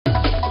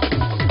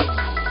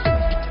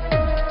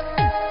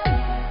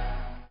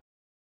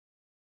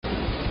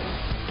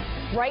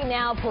right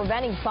now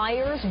preventing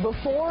fires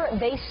before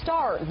they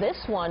start. This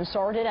one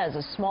started as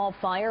a small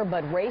fire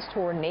but raced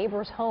toward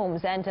neighbors'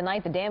 homes, and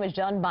tonight the damage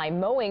done by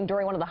mowing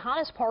during one of the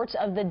hottest parts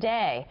of the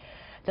day.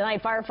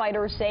 Tonight,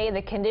 firefighters say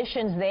the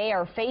conditions they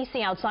are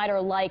facing outside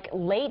are like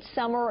late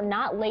summer,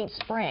 not late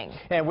spring.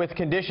 And with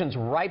conditions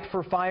ripe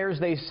for fires,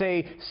 they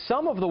say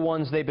some of the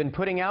ones they've been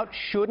putting out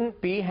shouldn't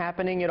be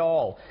happening at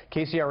all.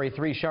 KCRA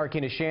 3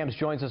 Sharkina Shams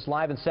joins us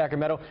live in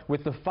Sacramento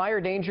with the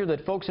fire danger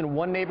that folks in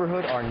one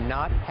neighborhood are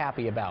not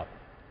happy about.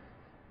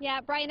 Yeah,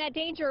 Brian, that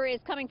danger is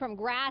coming from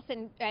grass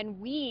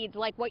and weeds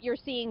like what you're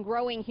seeing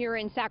growing here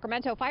in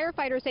Sacramento.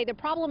 Firefighters say the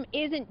problem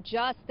isn't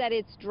just that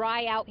it's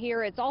dry out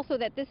here. It's also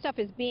that this stuff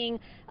is being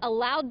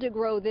allowed to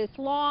grow this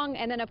long.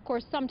 And then, of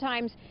course,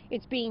 sometimes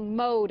it's being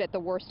mowed at the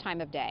worst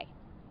time of day.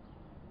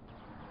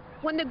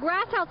 When the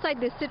grass outside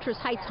this Citrus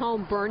Heights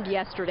home burned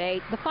yesterday,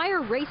 the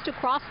fire raced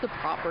across the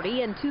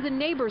property and to the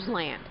neighbor's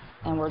land.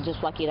 And we're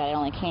just lucky that it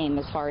only came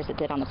as far as it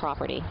did on the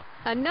property.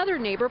 Another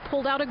neighbor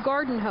pulled out a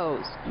garden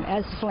hose.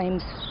 As the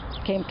flames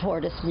came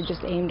toward us, we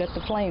just aimed at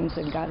the flames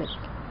and got it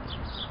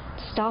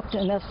stopped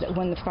enough that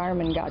when the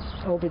firemen got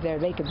over there,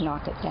 they could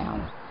knock it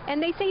down.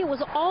 And they say it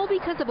was all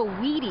because of a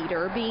weed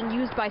eater being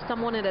used by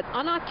someone in an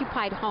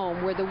unoccupied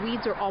home where the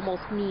weeds are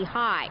almost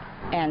knee-high.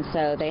 And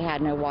so they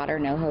had no water,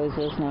 no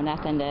hoses, no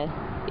nothing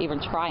to even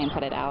try and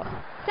put it out.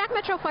 Sac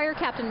Metro Fire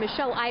Captain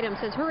Michelle Idem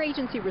says her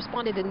agency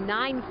responded to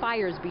 9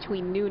 fires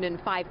between noon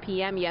and 5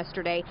 p.m.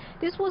 yesterday.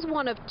 This was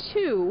one of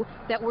 2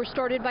 that were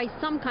started by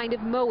some kind of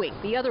mowing.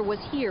 The other was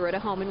here at a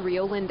home in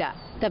Rio Linda.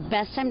 The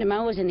best time to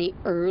mow is in the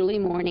early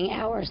morning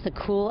hours, the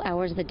cool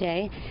hours of the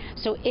day.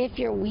 So if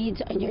your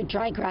weeds and your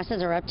dry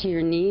grasses are up to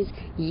your knees,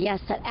 yes,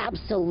 that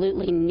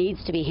absolutely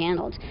needs to be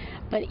handled.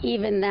 But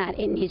even that,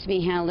 it needs to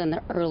be handled in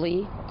the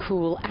early,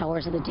 cool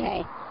hours of the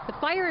day. The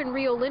fire in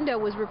Rio Linda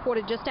was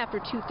reported just after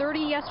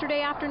 2:30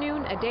 yesterday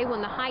afternoon, a day when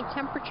the high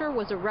temperature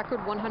was a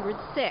record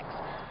 106.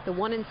 The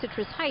one in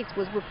Citrus Heights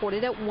was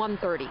reported at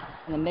 1:30.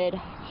 In the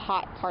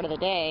mid-hot part of the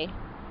day,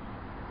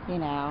 you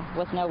know,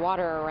 with no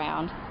water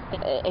around,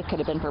 it could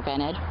have been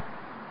prevented.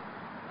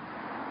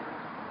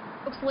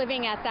 Folks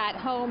living at that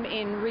home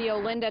in Rio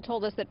Linda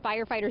told us that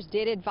firefighters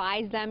did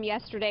advise them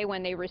yesterday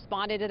when they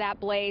responded to that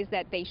blaze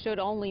that they should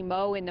only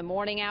mow in the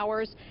morning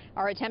hours.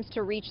 Our attempts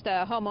to reach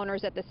the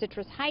homeowners at the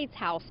Citrus Heights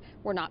house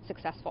were not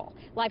successful.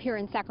 Live here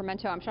in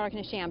Sacramento, I'm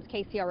Sharkina Shams,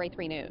 KCRA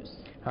 3 News.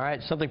 All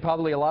right, something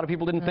probably a lot of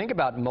people didn't think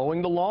about,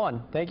 mowing the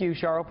lawn. Thank you,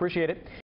 Charo. Appreciate it.